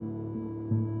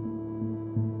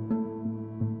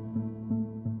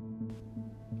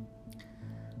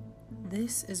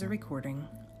This is a recording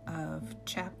of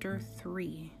Chapter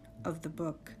 3 of the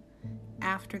book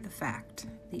After the Fact,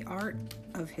 The Art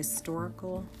of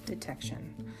Historical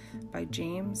Detection by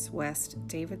James West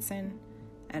Davidson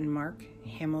and Mark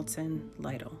Hamilton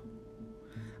Lytle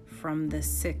from the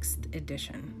 6th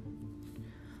edition.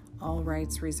 All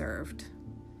rights reserved.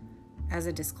 As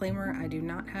a disclaimer, I do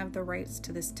not have the rights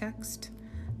to this text.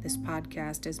 This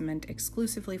podcast is meant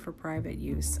exclusively for private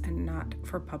use and not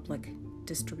for public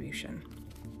distribution.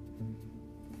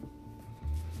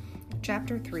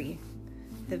 Chapter 3: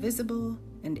 The Visible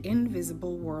and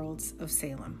Invisible Worlds of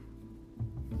Salem.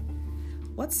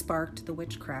 What sparked the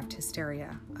witchcraft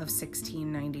hysteria of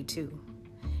 1692?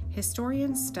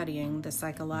 Historians studying the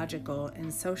psychological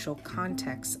and social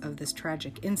context of this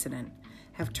tragic incident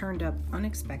have turned up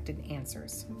unexpected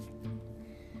answers.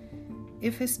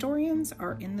 If historians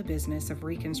are in the business of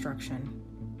reconstruction,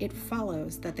 it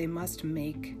follows that they must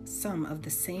make some of the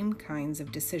same kinds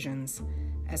of decisions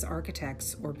as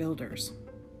architects or builders.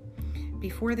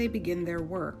 Before they begin their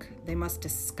work, they must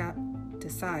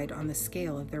decide on the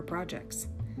scale of their projects.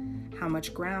 How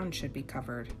much ground should be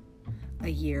covered? A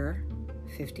year,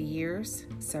 50 years,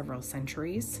 several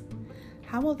centuries?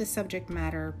 How will the subject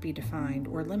matter be defined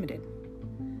or limited?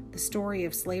 The story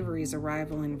of slavery's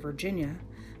arrival in Virginia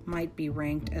might be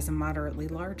ranked as a moderately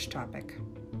large topic.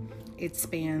 It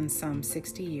spans some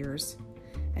 60 years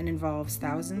and involves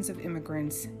thousands of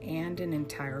immigrants and an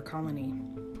entire colony.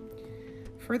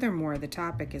 Furthermore, the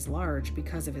topic is large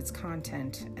because of its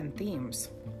content and themes.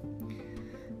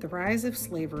 The rise of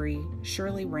slavery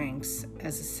surely ranks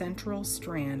as a central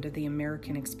strand of the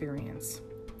American experience.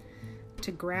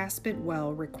 To grasp it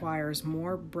well requires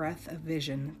more breadth of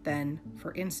vision than,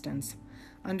 for instance,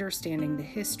 understanding the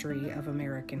history of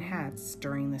American hats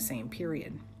during the same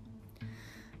period.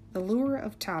 The lure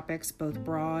of topics both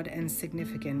broad and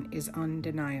significant is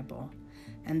undeniable,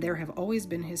 and there have always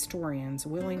been historians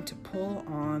willing to pull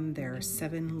on their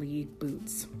 7-league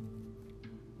boots.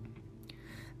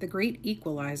 The great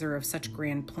equalizer of such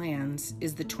grand plans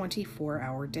is the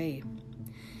 24-hour day.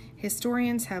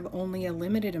 Historians have only a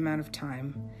limited amount of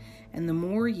time, and the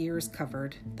more years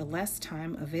covered, the less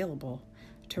time available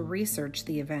to research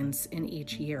the events in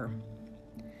each year.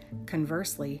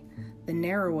 Conversely, the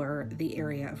narrower the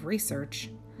area of research,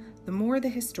 the more the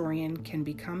historian can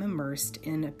become immersed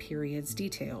in a period's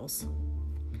details.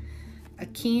 A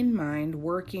keen mind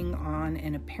working on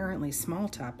an apparently small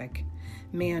topic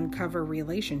may uncover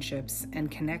relationships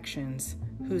and connections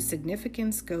whose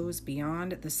significance goes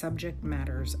beyond the subject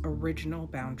matter's original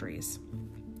boundaries.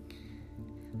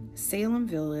 Salem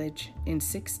Village in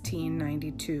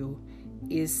 1692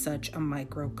 is such a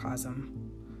microcosm,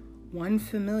 one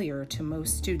familiar to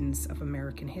most students of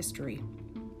American history.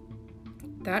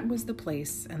 That was the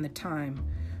place and the time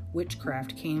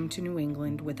witchcraft came to New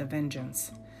England with a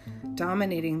vengeance,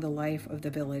 dominating the life of the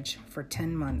village for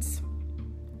 10 months.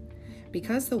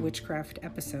 Because the witchcraft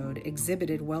episode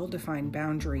exhibited well-defined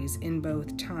boundaries in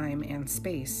both time and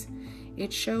space,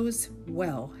 it shows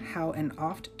well how an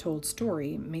oft-told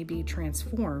story may be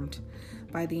transformed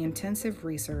by the intensive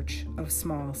research of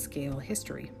small-scale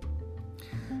history.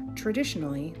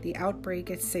 Traditionally, the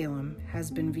outbreak at Salem has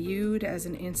been viewed as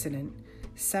an incident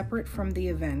separate from the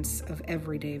events of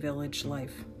everyday village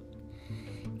life.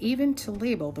 Even to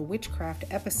label the witchcraft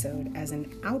episode as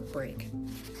an outbreak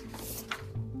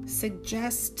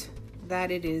suggests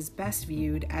that it is best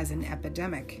viewed as an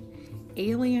epidemic,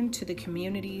 alien to the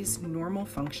community's normal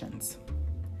functions.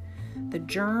 The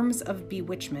germs of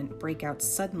bewitchment break out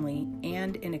suddenly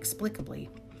and inexplicably,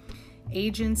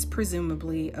 agents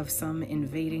presumably of some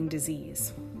invading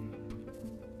disease.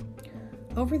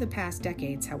 Over the past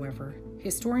decades, however,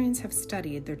 historians have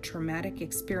studied the traumatic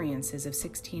experiences of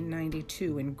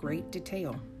 1692 in great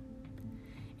detail.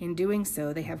 In doing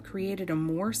so, they have created a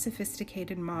more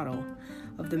sophisticated model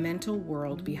of the mental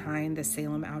world behind the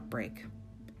Salem outbreak.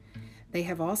 They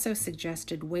have also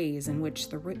suggested ways in which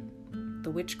the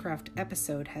witchcraft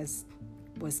episode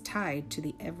was tied to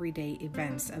the everyday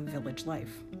events of village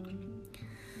life.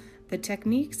 The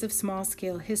techniques of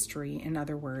small-scale history, in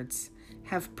other words,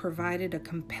 have provided a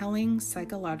compelling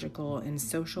psychological and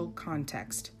social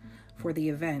context for the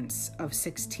events of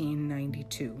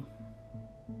 1692.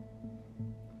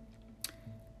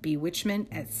 Bewitchment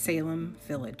at Salem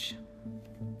Village.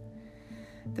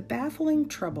 The baffling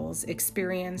troubles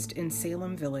experienced in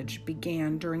Salem Village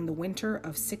began during the winter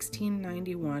of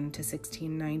 1691 to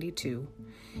 1692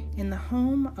 in the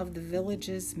home of the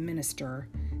village's minister,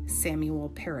 Samuel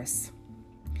Parris.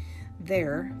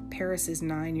 There, Parris's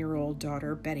 9-year-old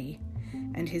daughter, Betty,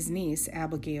 and his niece,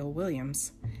 Abigail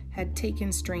Williams, had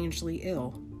taken strangely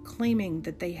ill claiming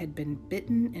that they had been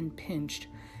bitten and pinched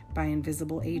by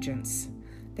invisible agents.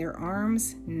 Their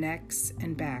arms, necks,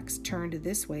 and backs turned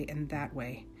this way and that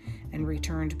way, and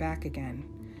returned back again,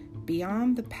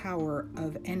 beyond the power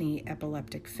of any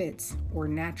epileptic fits or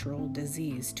natural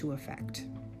disease to affect.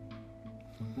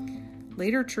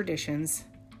 Later traditions,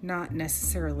 not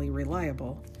necessarily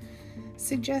reliable,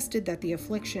 suggested that the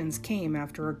afflictions came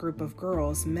after a group of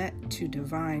girls met to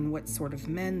divine what sort of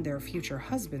men their future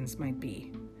husbands might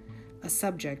be, a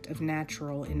subject of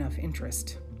natural enough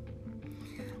interest.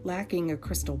 Lacking a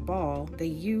crystal ball, they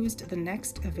used the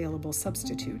next available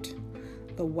substitute,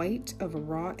 the white of a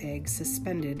raw egg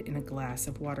suspended in a glass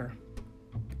of water.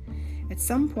 At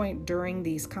some point during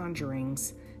these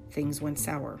conjurings, things went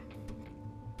sour.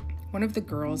 One of the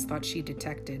girls thought she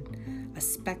detected a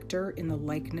specter in the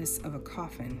likeness of a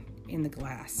coffin in the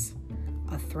glass,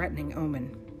 a threatening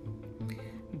omen.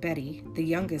 Betty, the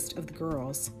youngest of the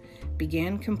girls,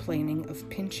 began complaining of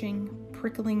pinching,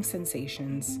 prickling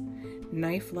sensations,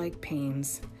 knife-like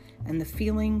pains, and the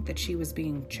feeling that she was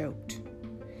being choked.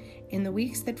 In the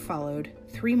weeks that followed,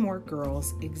 3 more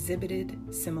girls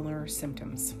exhibited similar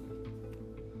symptoms.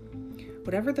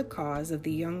 Whatever the cause of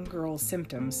the young girls'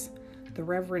 symptoms, the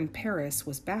Reverend Parris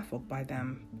was baffled by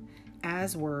them,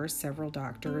 as were several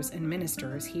doctors and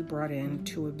ministers he brought in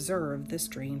to observe the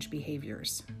strange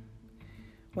behaviors.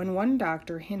 When one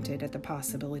doctor hinted at the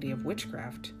possibility of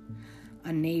witchcraft,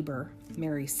 a neighbor,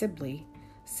 Mary Sibley,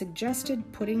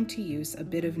 suggested putting to use a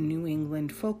bit of New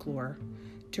England folklore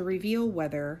to reveal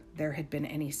whether there had been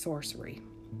any sorcery.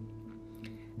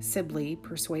 Sibley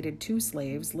persuaded 2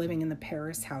 slaves living in the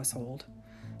Parris household,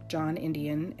 John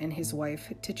Indian and his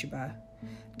wife Tituba,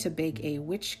 to bake a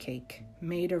witch cake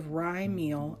made of rye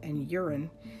meal and urine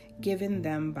given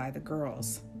them by the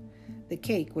girls. The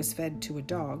cake was fed to a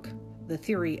dog, the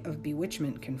theory of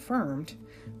bewitchment confirmed,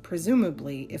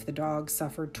 presumably if the dog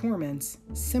suffered torments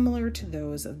similar to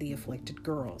those of the afflicted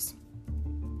girls.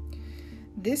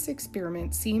 This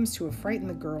experiment seems to have frightened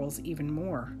the girls even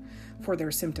more, for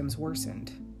their symptoms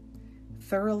worsened.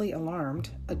 Thoroughly alarmed,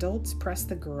 adults pressed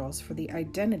the girls for the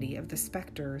identity of the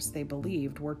specters they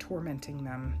believed were tormenting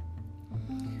them.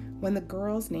 When the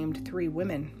girls named 3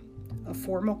 women, a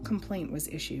formal complaint was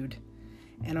issued,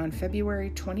 and on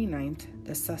February 29th,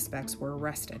 the suspects were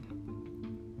arrested.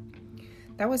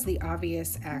 That was the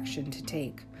obvious action to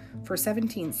take, for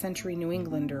 17th century New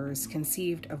Englanders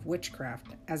conceived of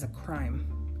witchcraft as a crime.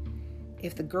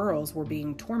 If the girls were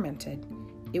being tormented,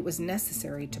 it was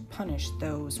necessary to punish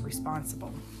those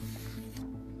responsible.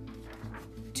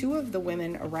 2 of the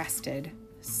women arrested,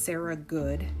 Sarah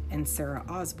Good and Sarah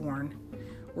Osborne,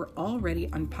 were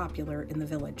already unpopular in the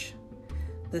village.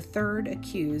 The third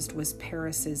accused was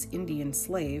Parris's Indian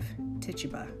slave,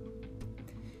 Tituba.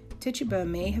 Tituba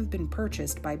may have been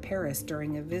purchased by Parris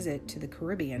during a visit to the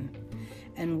Caribbean,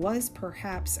 and was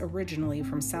perhaps originally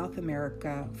from South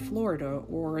America, Florida,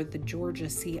 or the Georgia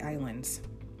Sea Islands.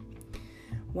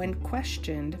 When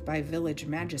questioned by village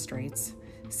magistrates,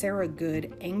 Sarah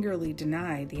Good angrily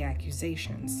denied the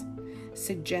accusations,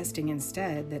 suggesting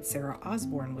instead that Sarah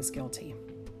Osborne was guilty.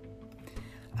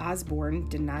 Osborne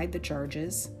denied the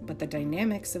charges, but the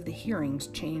dynamics of the hearings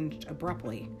changed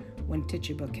abruptly when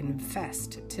Tituba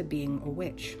confessed to being a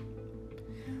witch.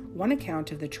 One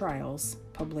account of the trials,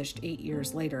 published 8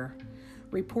 years later,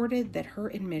 reported that her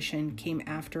admission came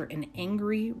after an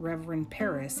angry Reverend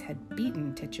Parris had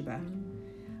beaten Tituba.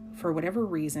 For whatever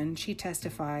reason, she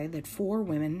testified that 4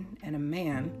 women and a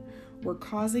man were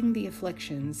causing the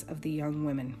afflictions of the young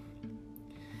women.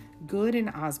 Good and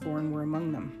Osborne were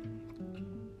among them.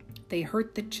 "They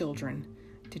hurt the children,"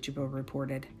 Tituba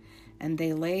reported, "and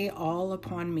they lay all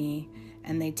upon me,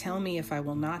 and they tell me if I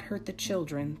will not hurt the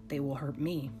children, they will hurt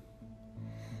me."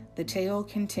 The tale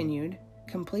continued,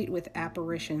 complete with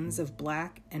apparitions of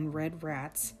black and red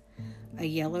rats, a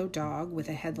yellow dog with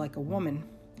a head like a woman,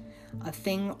 a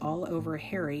thing all over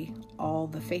hairy, all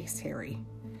the face hairy,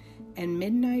 and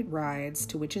midnight rides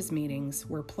to witches' meetings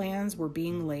where plans were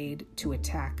being laid to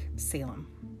attack Salem.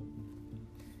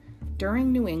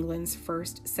 During New England's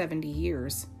first 70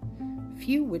 years,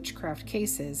 few witchcraft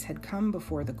cases had come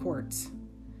before the courts.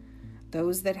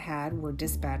 Those that had were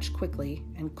dispatched quickly,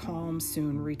 and calm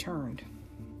soon returned.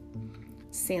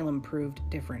 Salem proved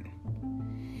different.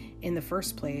 In the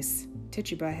first place,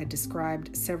 Tituba had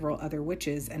described several other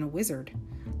witches and a wizard,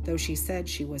 though she said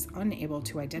she was unable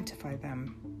to identify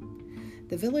them.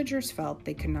 The villagers felt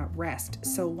they could not rest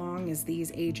so long as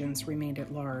these agents remained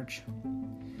at large.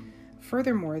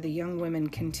 Furthermore, the young women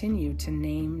continued to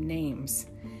name names,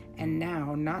 and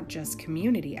now not just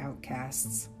community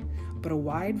outcasts, but a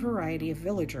wide variety of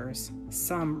villagers,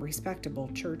 some respectable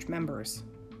church members.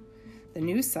 The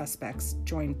new suspects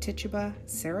joined Tituba,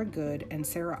 Sarah Good, and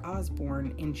Sarah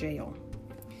Osborne in jail.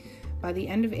 By the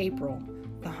end of April,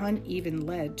 the hunt even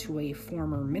led to a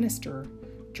former minister,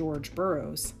 George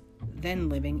Burroughs, then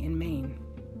living in Maine.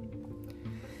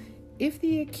 If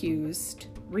the accused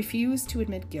refused to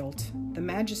admit guilt, the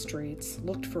magistrates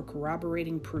looked for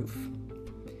corroborating proof.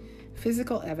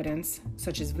 Physical evidence,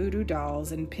 such as voodoo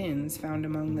dolls and pins found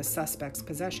among the suspects'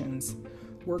 possessions,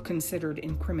 were considered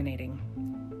incriminating.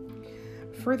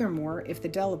 Furthermore, if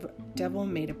the devil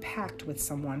made a pact with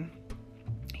someone,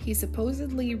 he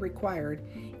supposedly required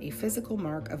a physical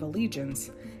mark of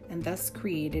allegiance and thus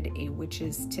created a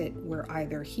witch's tit where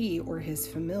either he or his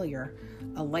familiar,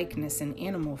 a likeness in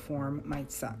animal form,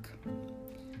 might suck.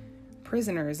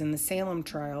 Prisoners in the Salem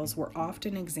trials were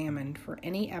often examined for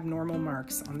any abnormal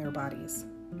marks on their bodies.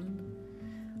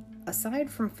 Aside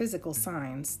from physical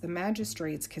signs, the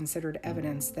magistrates considered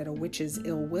evidence that a witch's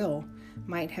ill will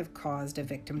might have caused a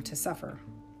victim to suffer.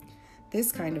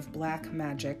 This kind of black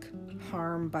magic,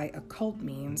 harm by occult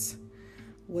means,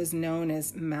 was known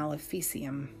as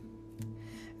maleficium.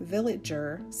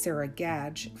 Villager Sarah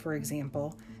Gadge, for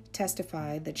example,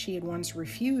 testified that she had once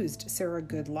refused Sarah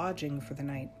Good lodging for the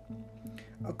night.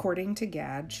 According to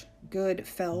Gadge, Good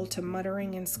fell to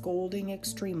muttering and scolding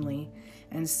extremely,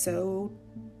 and so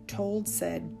told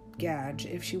said Gadge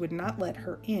if she would not let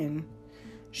her in,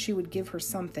 she would give her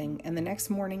something, and the next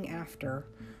morning after,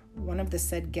 one of the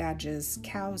said Gadge's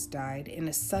cows died in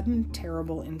a sudden,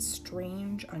 terrible, and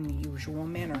strange, unusual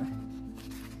manner.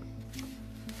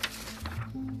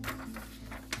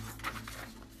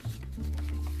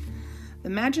 The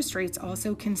magistrates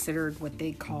also considered what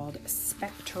they called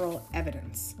spectral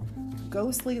evidence,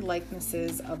 ghostly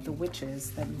likenesses of the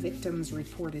witches that victims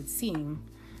reported seeing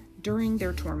during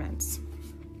their torments.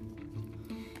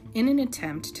 In an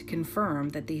attempt to confirm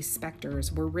that these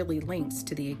specters were really linked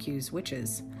to the accused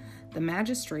witches, the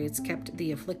magistrates kept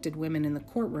the afflicted women in the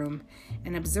courtroom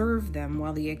and observed them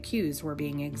while the accused were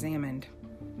being examined.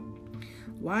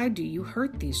 "Why do you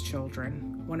hurt these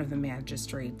children?" one of the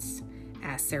magistrates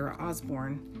asked Sarah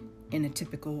Osborne in a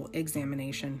typical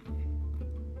examination.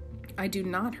 "I do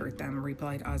not hurt them,"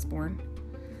 replied Osborne.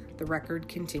 The record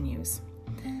continues.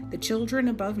 The children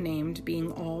above named,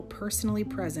 being all personally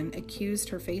present, accused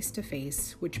her face to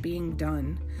face, which being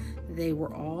done, they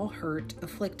were all hurt,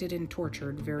 afflicted, and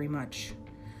tortured very much.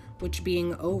 Which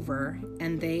being over,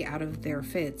 and they out of their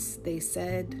fits, they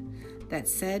said that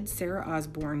said Sarah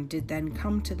Osborne did then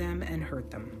come to them and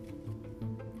hurt them.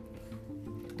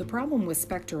 The problem with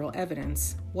spectral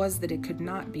evidence was that it could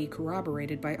not be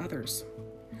corroborated by others.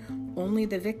 Only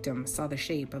the victim saw the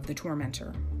shape of the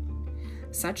tormentor.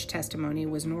 Such testimony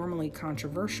was normally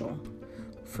controversial,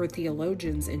 for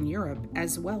theologians in Europe,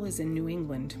 as well as in New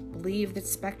England, believed that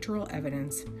spectral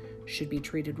evidence should be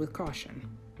treated with caution.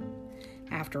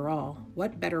 After all,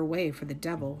 what better way for the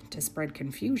devil to spread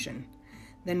confusion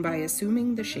than by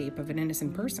assuming the shape of an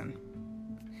innocent person?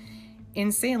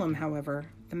 In Salem, however,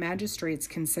 the magistrates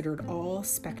considered all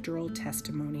spectral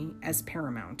testimony as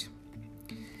paramount.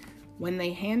 When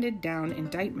they handed down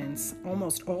indictments,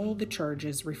 almost all the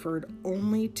charges referred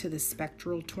only to the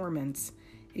spectral torments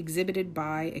exhibited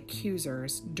by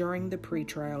accusers during the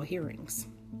pretrial hearings.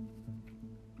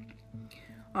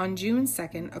 On June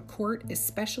 2nd, a court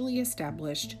especially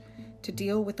established to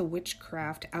deal with the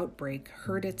witchcraft outbreak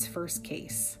heard its first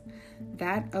case,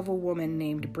 that of a woman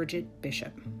named Bridget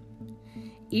Bishop.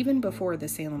 Even before the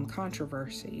Salem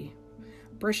controversy,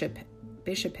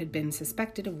 Bishop had been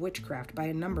suspected of witchcraft by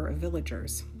a number of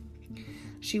villagers.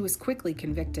 She was quickly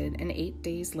convicted and 8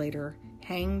 days later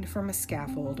hanged from a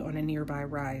scaffold on a nearby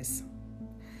rise.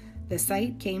 The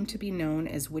site came to be known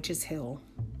as Witch's Hill,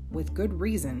 with good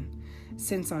reason,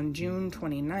 since on June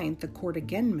 29th the court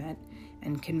again met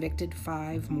and convicted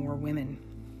 5 more women.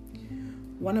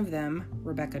 One of them,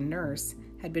 Rebecca Nurse,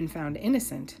 had been found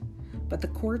innocent, but the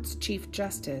court's Chief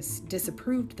Justice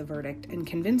disapproved the verdict and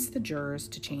convinced the jurors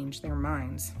to change their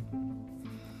minds.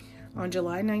 On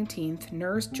July 19th,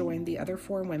 Nurse joined the other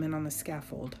 4 women on the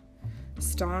scaffold,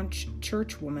 staunch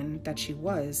churchwoman that she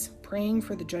was, praying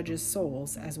for the judges'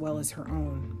 souls as well as her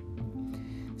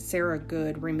own. Sarah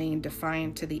Good remained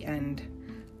defiant to the end.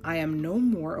 "I am no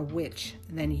more a witch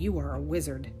than you are a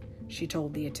wizard," she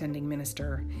told the attending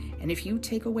minister, "and if you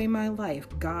take away my life,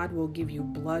 God will give you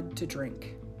blood to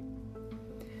drink."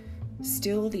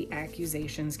 Still the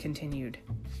accusations continued.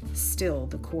 Still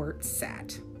the court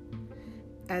sat.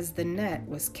 As the net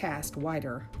was cast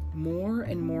wider, more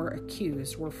and more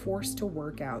accused were forced to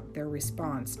work out their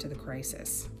response to the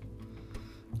crisis.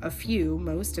 A few,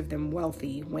 most of them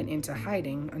wealthy, went into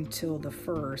hiding until the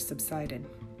furor subsided.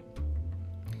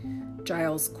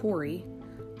 Giles Corey,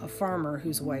 a farmer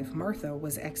whose wife Martha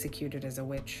was executed as a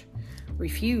witch,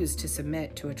 refused to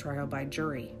submit to a trial by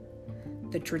jury.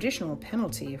 The traditional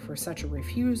penalty for such a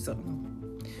refusal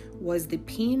was the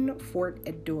peine forte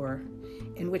et dure,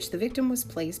 in which the victim was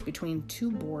placed between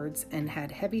two boards and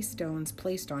had heavy stones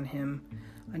placed on him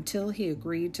until he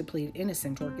agreed to plead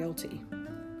innocent or guilty.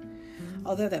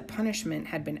 Although that punishment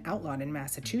had been outlawed in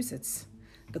Massachusetts,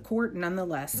 the court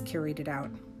nonetheless carried it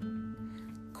out.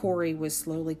 Corey was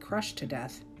slowly crushed to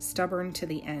death, stubborn to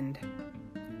the end.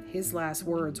 His last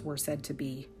words were said to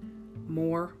be,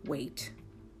 "More weight."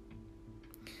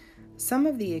 Some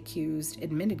of the accused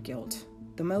admitted guilt,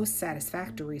 the most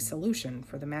satisfactory solution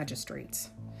for the magistrates.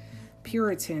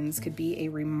 Puritans could be a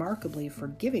remarkably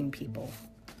forgiving people.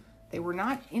 They were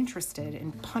not interested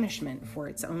in punishment for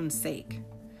its own sake.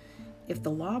 If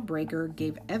the lawbreaker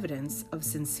gave evidence of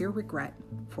sincere regret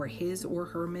for his or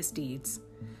her misdeeds,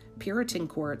 Puritan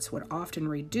courts would often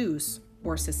reduce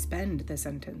or suspend the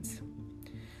sentence.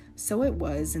 So it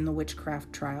was in the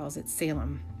witchcraft trials at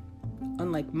Salem.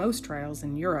 Unlike most trials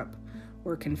in Europe,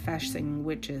 where confessing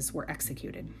witches were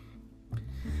executed.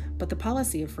 But the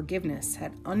policy of forgiveness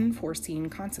had unforeseen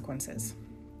consequences.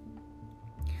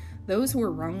 Those who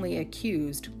were wrongly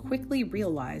accused quickly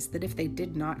realized that if they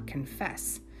did not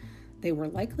confess, they were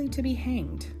likely to be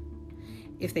hanged.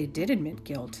 If they did admit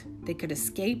guilt, they could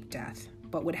escape death,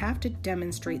 but would have to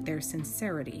demonstrate their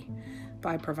sincerity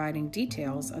by providing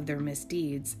details of their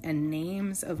misdeeds and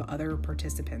names of other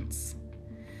participants.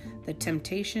 The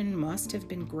temptation must have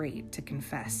been great to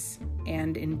confess,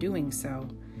 and in doing so,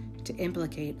 to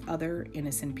implicate other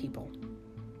innocent people.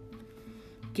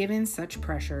 Given such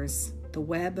pressures, the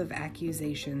web of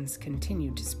accusations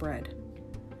continued to spread.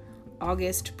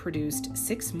 August produced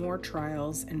 6 more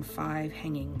trials and 5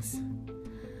 hangings.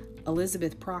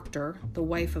 Elizabeth Proctor, the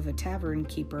wife of a tavern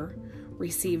keeper,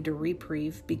 received a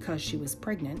reprieve because she was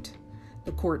pregnant,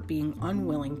 the court being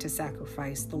unwilling to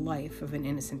sacrifice the life of an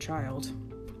innocent child.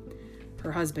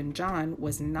 Her husband John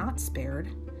was not spared.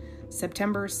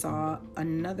 September saw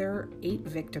another 8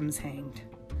 victims hanged.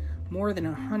 More than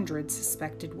 100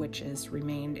 suspected witches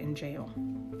remained in jail.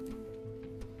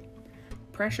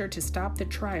 Pressure to stop the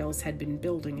trials had been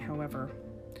building, however.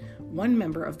 One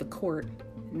member of the court,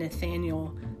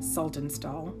 Nathaniel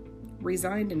Saltonstall,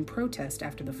 resigned in protest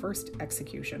after the first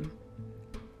execution.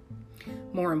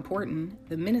 More important,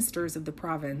 the ministers of the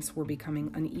province were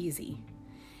becoming uneasy.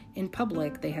 In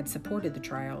public, they had supported the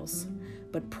trials,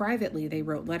 but privately they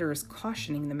wrote letters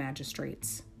cautioning the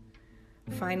magistrates.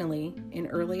 Finally, in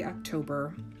early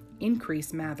October,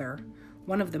 Increase Mather,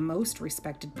 one of the most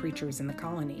respected preachers in the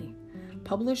colony,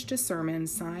 published a sermon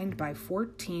signed by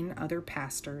 14 other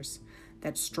pastors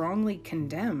that strongly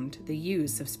condemned the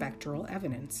use of spectral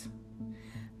evidence.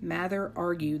 Mather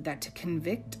argued that to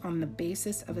convict on the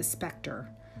basis of a specter,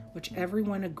 which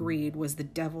everyone agreed was the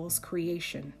devil's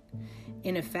creation,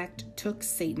 in effect took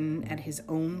Satan at his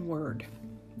own word.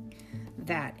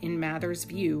 That, in Mather's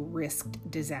view, risked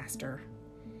disaster.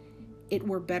 It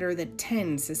were better that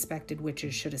 10 suspected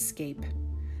witches should escape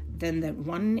than that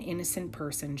one innocent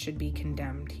person should be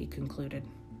condemned, he concluded.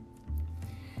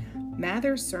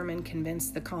 Mather's sermon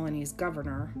convinced the colony's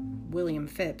governor, William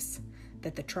Phips,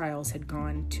 that the trials had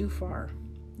gone too far.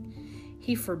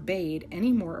 He forbade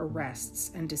any more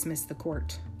arrests and dismissed the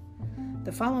court.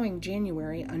 The following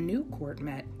January, a new court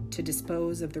met to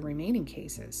dispose of the remaining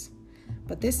cases,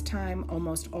 but this time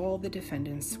almost all the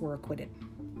defendants were acquitted.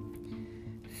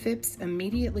 Phips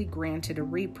immediately granted a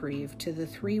reprieve to the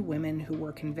 3 women who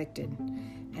were convicted,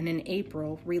 and in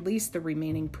April released the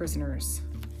remaining prisoners.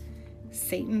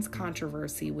 Satan's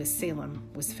controversy with Salem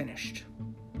was finished.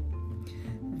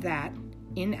 That,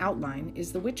 in outline,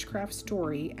 is the witchcraft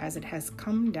story as it has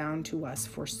come down to us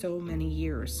for so many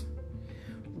years.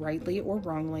 Rightly or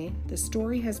wrongly, the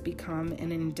story has become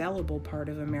an indelible part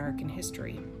of American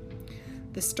history.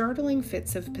 The startling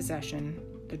fits of possession,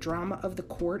 the drama of the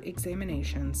court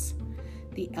examinations,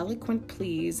 the eloquent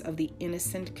pleas of the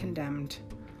innocent condemned,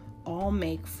 all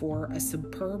make for a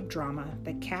superb drama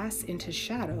that casts into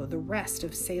shadow the rest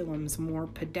of Salem's more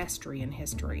pedestrian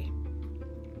history.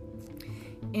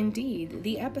 Indeed,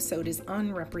 the episode is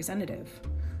unrepresentative.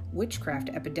 Witchcraft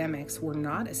epidemics were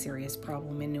not a serious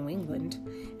problem in New England,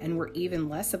 and were even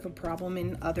less of a problem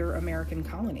in other American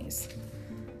colonies.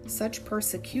 Such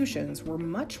persecutions were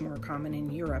much more common in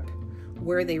Europe,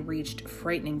 where they reached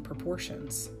frightening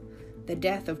proportions. The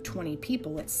death of 20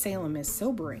 people at Salem is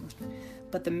sobering,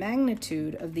 but the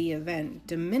magnitude of the event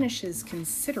diminishes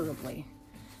considerably,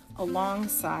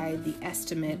 alongside the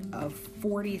estimate of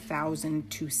 40,000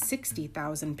 to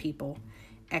 60,000 people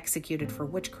executed for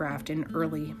witchcraft in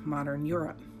early modern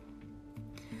Europe.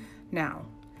 Now,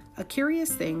 a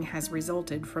curious thing has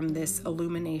resulted from this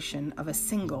illumination of a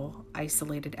single,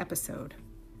 isolated episode.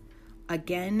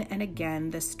 Again and again,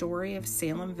 the story of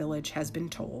Salem Village has been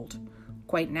told,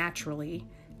 quite naturally,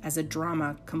 as a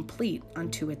drama complete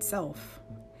unto itself.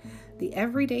 The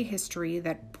everyday history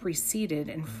that preceded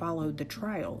and followed the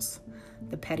trials,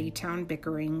 the petty town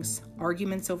bickerings,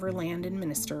 arguments over land and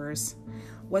ministers,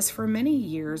 was for many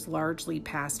years largely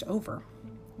passed over.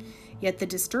 Yet the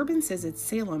disturbances at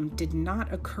Salem did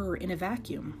not occur in a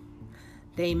vacuum.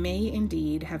 They may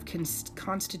indeed have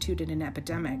constituted an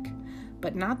epidemic,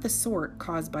 but not the sort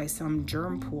caused by some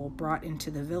germ pool brought into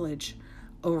the village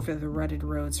over the rutted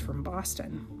roads from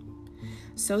Boston.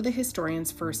 So the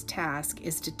historian's first task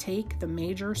is to take the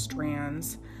major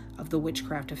strands of the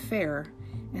witchcraft affair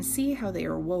and see how they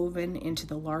are woven into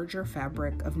the larger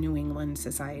fabric of New England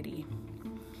society.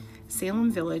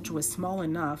 Salem Village was small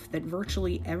enough that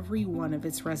virtually every one of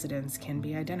its residents can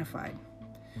be identified.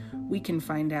 We can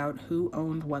find out who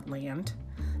owned what land,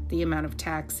 the amount of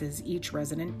taxes each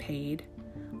resident paid,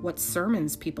 what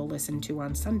sermons people listened to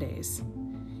on Sundays.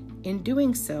 In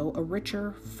doing so, a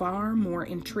richer, far more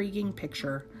intriguing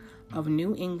picture of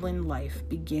New England life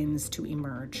begins to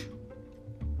emerge.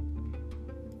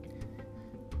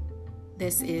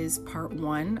 This is part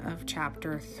 1 of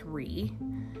chapter 3.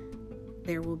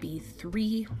 There will be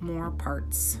 3 more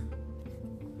parts.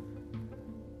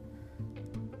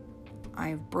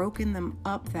 I've broken them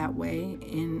up that way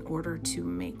in order to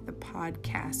make the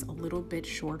podcast a little bit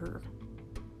shorter.